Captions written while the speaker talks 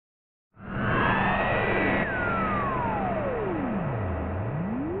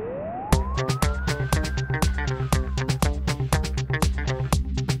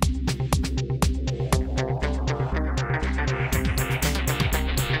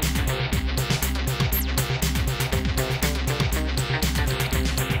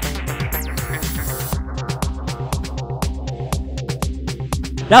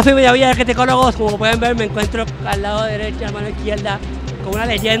La familia de Criticólogos, como pueden ver, me encuentro al lado derecho, a mano izquierda, con una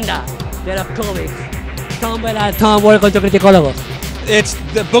leyenda de los cómics. Tom Beland, Tom, welcome to Criticólogos.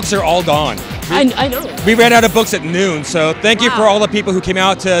 The books are all gone. I know. We ran out of books at noon, so thank you for all the people who came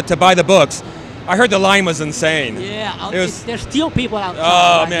out to buy the books. I heard the line was insane. Yeah, there's still people out there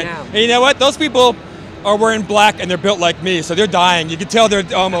oh right man, now. And you know what? Those people are wearing black and they're built like me, so they're dying. You can tell they're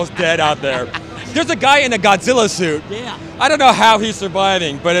almost dead out there. There's a guy in a Godzilla suit. Yeah. I don't know how he's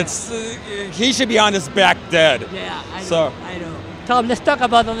surviving, but he should be on his back dead. Yeah, I know. So. I know. Tom, let's talk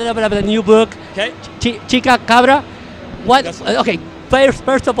about a little bit about the new book. Okay. ChicaCabra. What? Yes. Okay.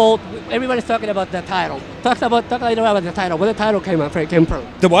 First of all, everybody's talking about the title. Talk a little about the title. Where the title came from?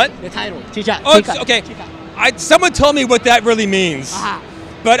 The what? The title. Okay. Someone told me what that really means.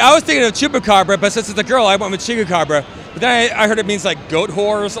 But I was thinking of Chupacabra, but since it's a girl, I went with ChicaCabra. But then I heard it means like goat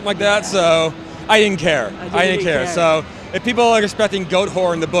whore or something like that, so I didn't care. I didn't care. So if people are expecting goat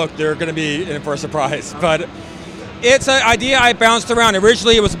whore in the book, they're going to be in for a surprise. But it's an idea I bounced around.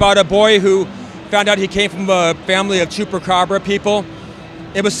 Originally, it was about a boy who found out he came from a family of Chupacabra people.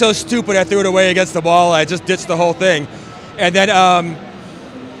 It was so stupid, I threw it away against the wall. I just ditched the whole thing. And then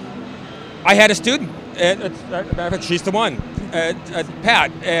I had a student. She's the one,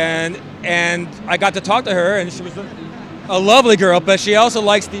 Pat, and I got to talk to her, and she was a lovely girl, but she also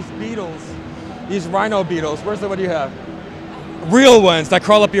likes these beetles, these rhino beetles. What do you have? Real ones that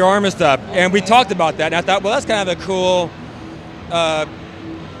crawl up your arm and stuff. And we talked about that, and I thought, well, that's kind of a cool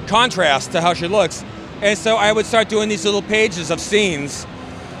contrast to how she looks. And so I would start doing these little pages of scenes,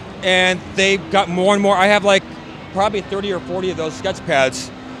 and they got more and more. I have like probably 30 or 40 of those sketch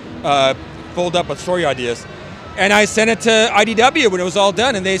pads filled up with story ideas. And I sent it to IDW when it was all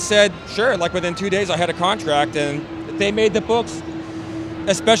done, and they said, sure, like within 2 days I had a contract, and they made the books,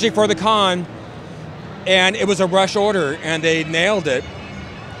 especially for the con, and it was a rush order, and they nailed it.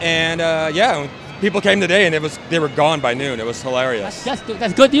 And yeah, people came today, and they were gone by noon. It was hilarious.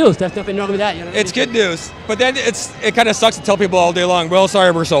 That's good news. There's nothing wrong with that. You know? It's good news, but then it kind of sucks to tell people all day long, well,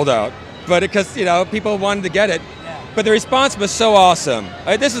 sorry, we're sold out. But because people wanted to get it, but the response was so awesome.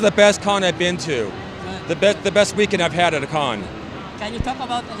 This is the best con I've been to, the best weekend I've had at a con. Can you talk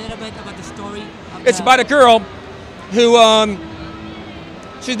about a little bit about the story? It's about a girl who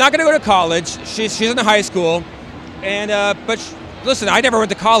she's not going to go to college. She's in high school, and listen, I never went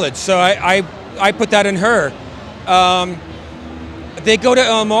to college, so I put that in her. They go to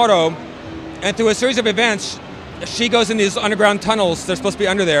El Morro, and through a series of events, she goes in these underground tunnels. They're supposed to be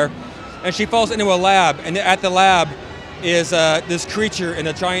under there, and she falls into a lab. And at the lab is this creature in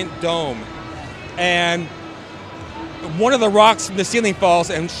a giant dome, and one of the rocks from the ceiling falls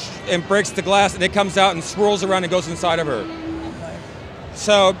and breaks the glass, and it comes out and swirls around and goes inside of her.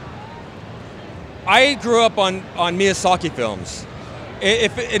 So I grew up on Miyazaki films.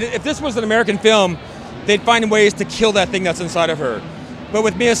 If this was an American film, they'd find ways to kill that thing that's inside of her. But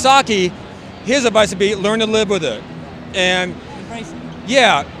with Miyazaki, his advice would be learn to live with it. And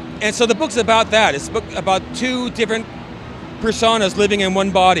yeah, and so the book's about that. It's a book about two different personas living in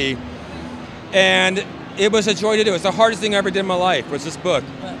one body. And it was a joy to do. It's the hardest thing I ever did in my life was this book.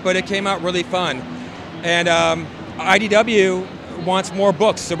 But it came out really fun. And IDW wants more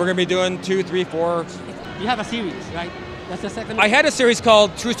books, so we're going to be doing 2, 3, 4. You have a series, right? That's the second one? I had a series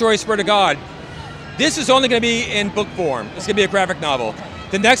called True Story, Swear to God. This is only going to be in book form. It's going to be a graphic novel.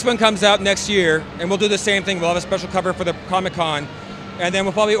 The next one comes out next year, and we'll do the same thing. We'll have a special cover for the Comic Con, and then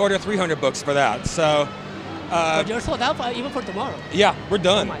we'll probably order 300 books for that. So, but you're sold out even for tomorrow. Yeah, we're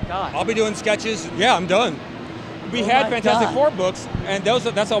done. Oh my God. I'll be doing sketches. Yeah, I'm done. We had Fantastic Four books, and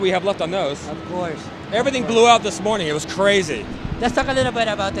that's all we have left on those. Of course. Everything blew out this morning. It was crazy. Let's talk a little bit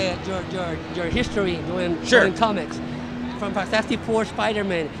about your history doing comics. From Fantastic Four,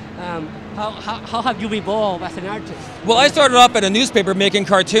 Spider-Man, how have you evolved as an artist? Well, I started off at a newspaper making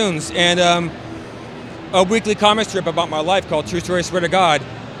cartoons and a weekly comic strip about my life called True Story, Swear to God.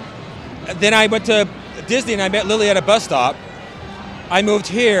 Then I went to Disney and I met Lily at a bus stop. I moved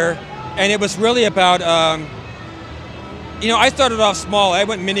here, and it was really about, I started off small. I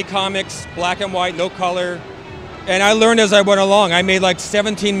went mini comics, black and white, no color, and I learned as I went along. I made like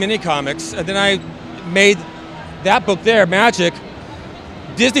 17 mini comics, and then I made that book there, Magic.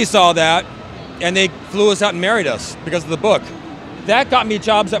 Disney saw that, and they flew us out and married us because of the book. That got me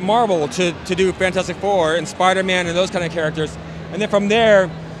jobs at Marvel to do Fantastic Four and Spider-Man and those kind of characters. And then from there,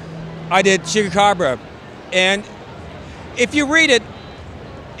 I did ChicaCabra. And if you read it,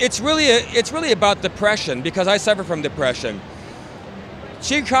 it's really about depression, because I suffer from depression.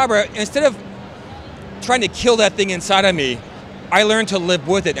 ChicaCabra, instead of trying to kill that thing inside of me, I learned to live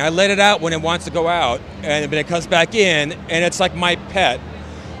with it. And I let it out when it wants to go out, and then it comes back in, and it's like my pet.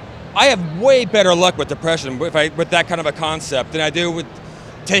 I have way better luck with depression with that kind of a concept than I do with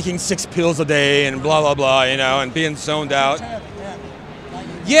taking 6 pills a day and blah, blah, blah, you know, and being zoned out.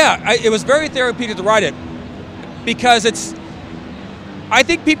 Yeah, it was very therapeutic to write it because I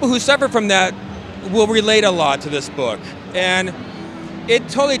think people who suffer from that will relate a lot to this book. And it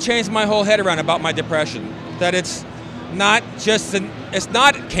totally changed my whole head around about my depression, that it's not just, it's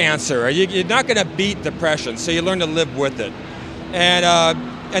not cancer. You're not going to beat depression, so you learn to live with it.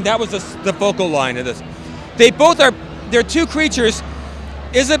 And that was the focal line of this. They're two creatures.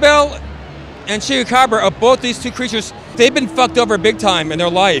 Isabel and ChicaCabra are both these two creatures. They've been fucked over big time in their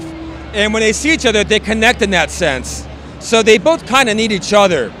life. And when they see each other, they connect in that sense. So they both kind of need each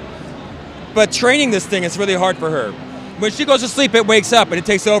other. But training this thing is really hard for her. When she goes to sleep, it wakes up and it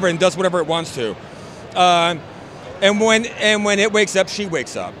takes over and does whatever it wants to. And when it wakes up, she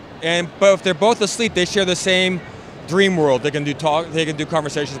wakes up. But if they're both asleep, they share the same dream world. They can do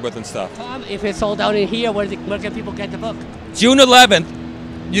conversations with and stuff. Tom, if it's sold out in here, where can people get the book? June 11th.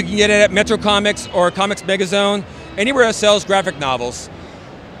 You can get it at Metro Comics or Comics Megazone, anywhere that sells graphic novels.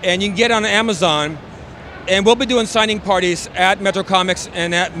 And you can get it on Amazon. And we'll be doing signing parties at Metro Comics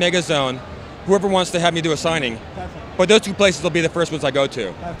and at Megazone. Whoever wants to have me do a signing. Perfect. But those two places will be the first ones I go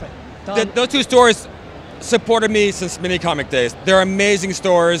to. Perfect. Those two stores supported me since mini comic days. They're amazing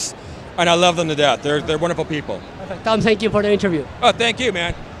stores, and I love them to death. They're wonderful people. Perfect. Tom, thank you for the interview. Oh, thank you,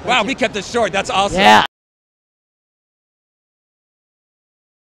 man. Wow, we kept this short. That's awesome. Yeah.